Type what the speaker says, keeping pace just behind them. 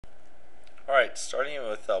Alright, starting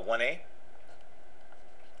with 1a.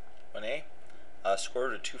 Square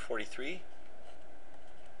root of 243.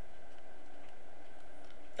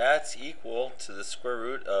 That's equal to the square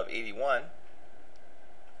root of 81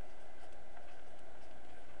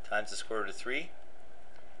 times the square root of 3,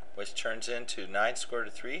 which turns into 9 square root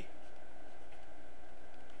of 3,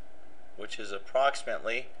 which is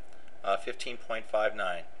approximately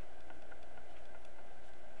 15.59.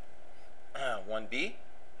 1b,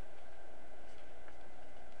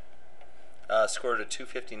 square root of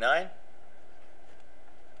 259.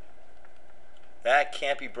 That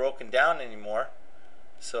can't be broken down anymore,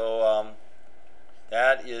 so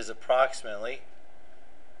that is approximately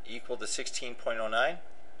equal to 16.09.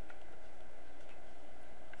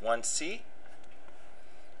 1c,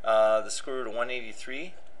 the square root of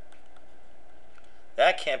 183.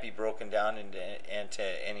 That can't be broken down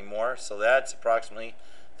into anymore, so that's approximately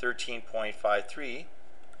 13.53.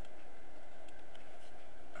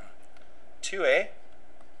 2a,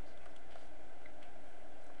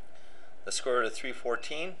 the square root of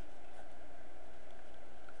 314.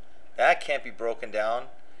 That can't be broken down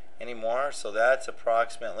anymore, so that's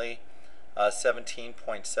approximately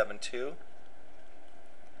 17.72.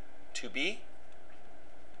 2b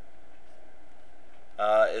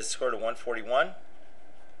is square root of 141.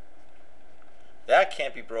 That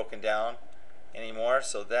can't be broken down anymore,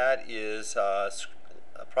 so that is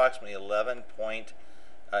approximately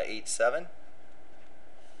 11.87.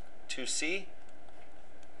 2c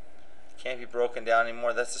can't be broken down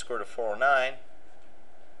anymore, that's the square root of 409.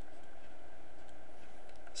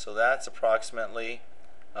 So that's approximately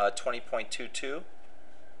 20.22.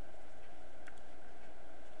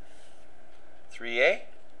 3a,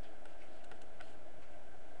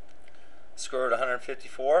 square root of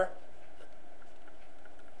 154.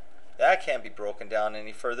 That can't be broken down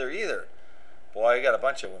any further either. Boy, I got a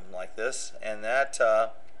bunch of them like this. And that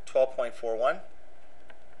 12.41.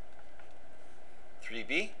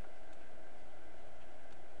 3b.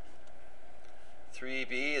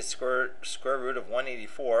 3b is square root of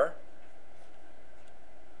 184.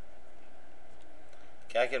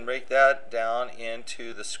 Okay, I can break that down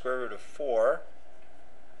into the square root of 4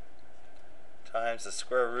 times the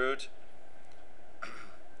square root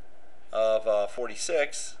of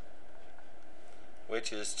 46,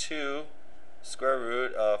 which is 2 square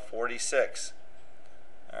root of 46.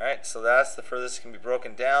 Alright, so that's the furthest it can be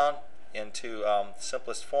broken down into the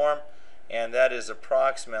simplest form, and that is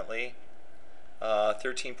approximately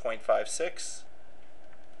 13.56.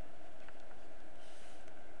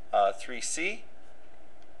 3c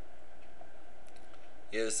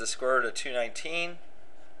is the square root of 219.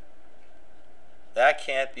 That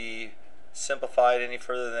can't be simplified any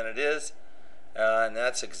further than it is, and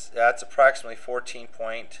that's approximately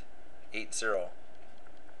 14.80.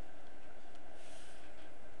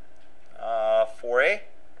 4a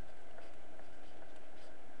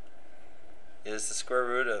is the square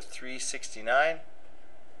root of 369,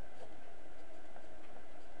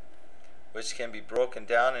 which can be broken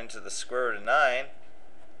down into the square root of 9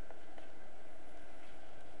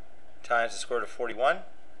 times the square root of 41,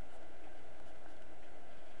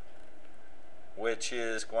 which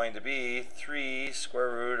is going to be 3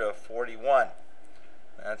 square root of 41.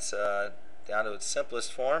 That's down to its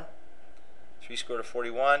simplest form, 3 square root of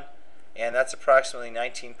 41, and that's approximately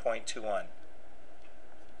 19.21.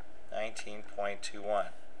 19.21.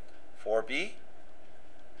 4b,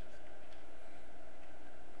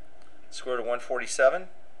 square root of 147.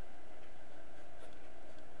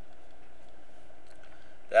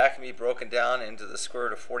 That can be broken down into the square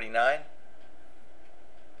root of 49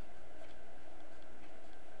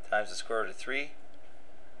 times the square root of 3,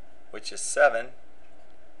 which is 7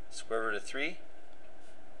 square root of 3,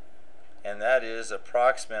 and that is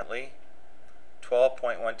approximately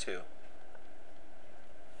 12.12.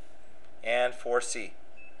 And 4c.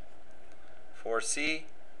 4c,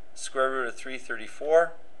 square root of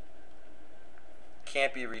 334,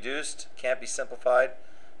 can't be reduced, can't be simplified,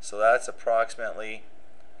 so that's approximately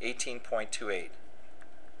 18.28.